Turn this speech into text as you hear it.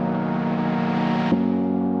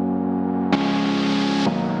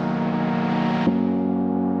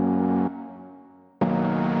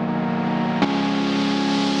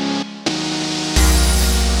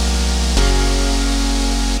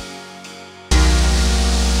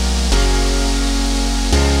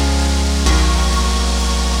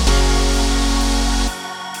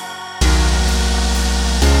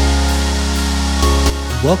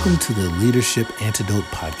Welcome to the Leadership Antidote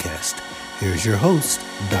Podcast. Here's your host,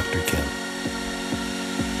 Dr. Kim.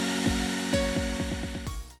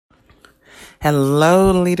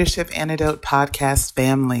 Hello, Leadership Antidote Podcast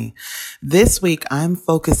family. This week, I'm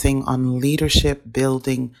focusing on leadership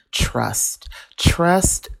building trust.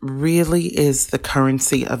 Trust really is the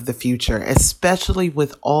currency of the future, especially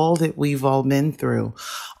with all that we've all been through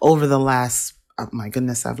over the last, oh my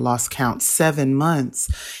goodness, I've lost count, 7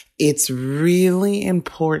 months. It's really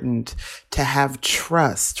important to have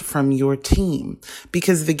trust from your team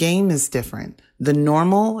because the game is different. The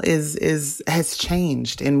normal has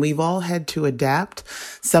changed and we've all had to adapt.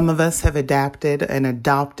 Some of us have adapted and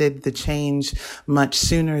adopted the change much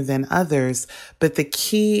sooner than others. But the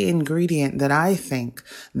key ingredient that I think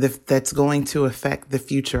that's going to affect the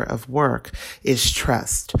future of work is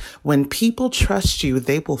trust. When people trust you,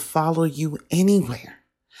 they will follow you anywhere.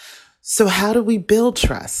 So how do we build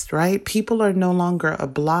trust, right? People are no longer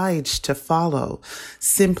obliged to follow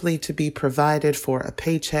simply to be provided for a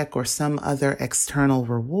paycheck or some other external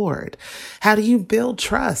reward. How do you build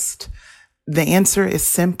trust? The answer is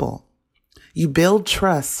simple. You build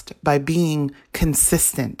trust by being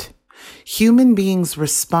consistent. Human beings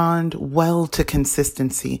respond well to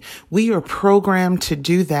consistency. We are programmed to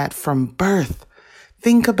do that from birth.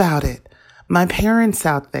 Think about it. My parents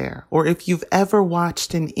out there, or if you've ever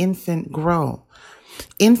watched an infant grow,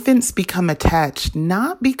 infants become attached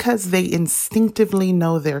not because they instinctively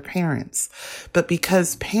know their parents, but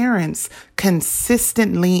because parents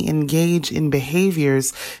consistently engage in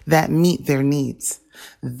behaviors that meet their needs.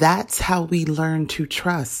 That's how we learn to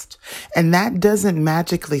trust. And that doesn't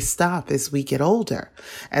magically stop as we get older.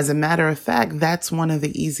 As a matter of fact, that's one of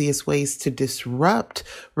the easiest ways to disrupt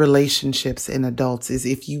relationships in adults is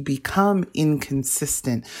if you become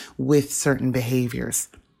inconsistent with certain behaviors.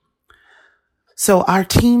 So our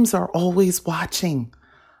teams are always watching.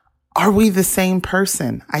 Are we the same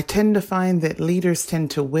person? I tend to find that leaders tend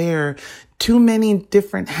to wear too many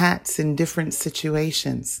different hats in different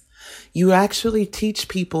situations. You actually teach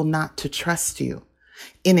people not to trust you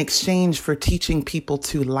in exchange for teaching people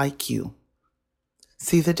to like you.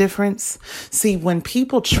 See the difference? See, when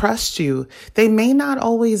people trust you, they may not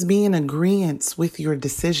always be in agreement with your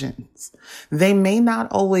decisions. They may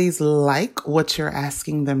not always like what you're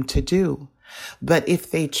asking them to do. But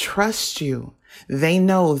if they trust you, they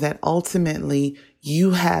know that ultimately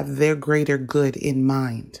you have their greater good in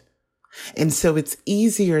mind. And so it's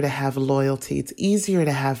easier to have loyalty. It's easier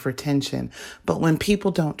to have retention. But when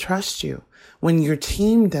people don't trust you, when your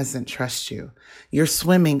team doesn't trust you, you're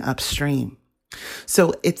swimming upstream.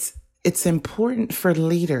 So it's important for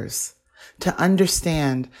leaders to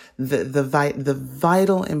understand the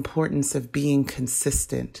vital importance of being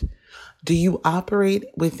consistent. Do you operate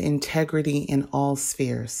with integrity in all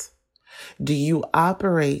spheres? Do you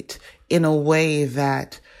operate in a way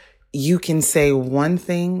that you can say one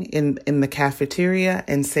thing in the cafeteria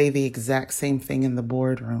and say the exact same thing in the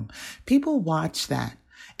boardroom? People watch that.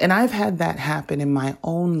 And I've had that happen in my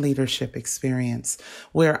own leadership experience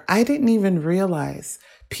where I didn't even realize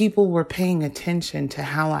people were paying attention to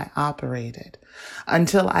how I operated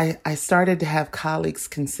until I started to have colleagues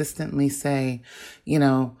consistently say,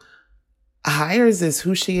 hires is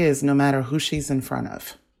who she is, no matter who she's in front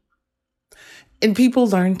of. And people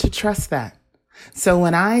learn to trust that. So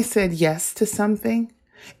when I said yes to something,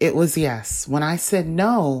 it was yes. When I said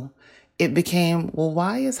no, it became, well,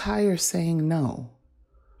 why is Hire saying no?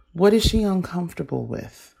 What is she uncomfortable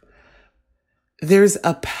with? There's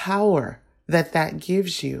a power that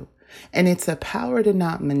gives you. And it's a power to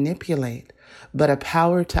not manipulate, but a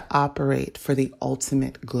power to operate for the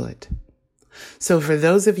ultimate good. So for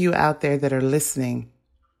those of you out there that are listening,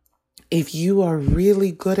 if you are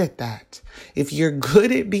really good at that, if you're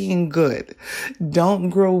good at being good, don't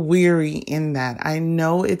grow weary in that. I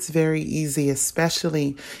know it's very easy,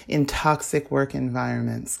 especially in toxic work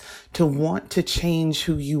environments, to want to change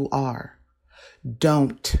who you are.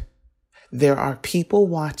 Don't. There are people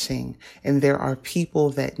watching and there are people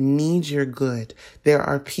that need your good. There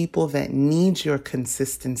are people that need your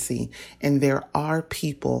consistency and there are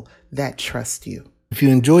people that trust you. If you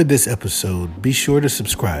enjoyed this episode, be sure to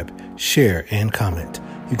subscribe, share, and comment.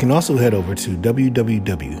 You can also head over to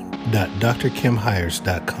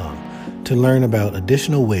www.drkimhires.com to learn about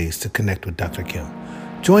additional ways to connect with Dr. Kim.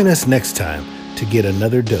 Join us next time to get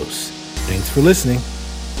another dose. Thanks for listening.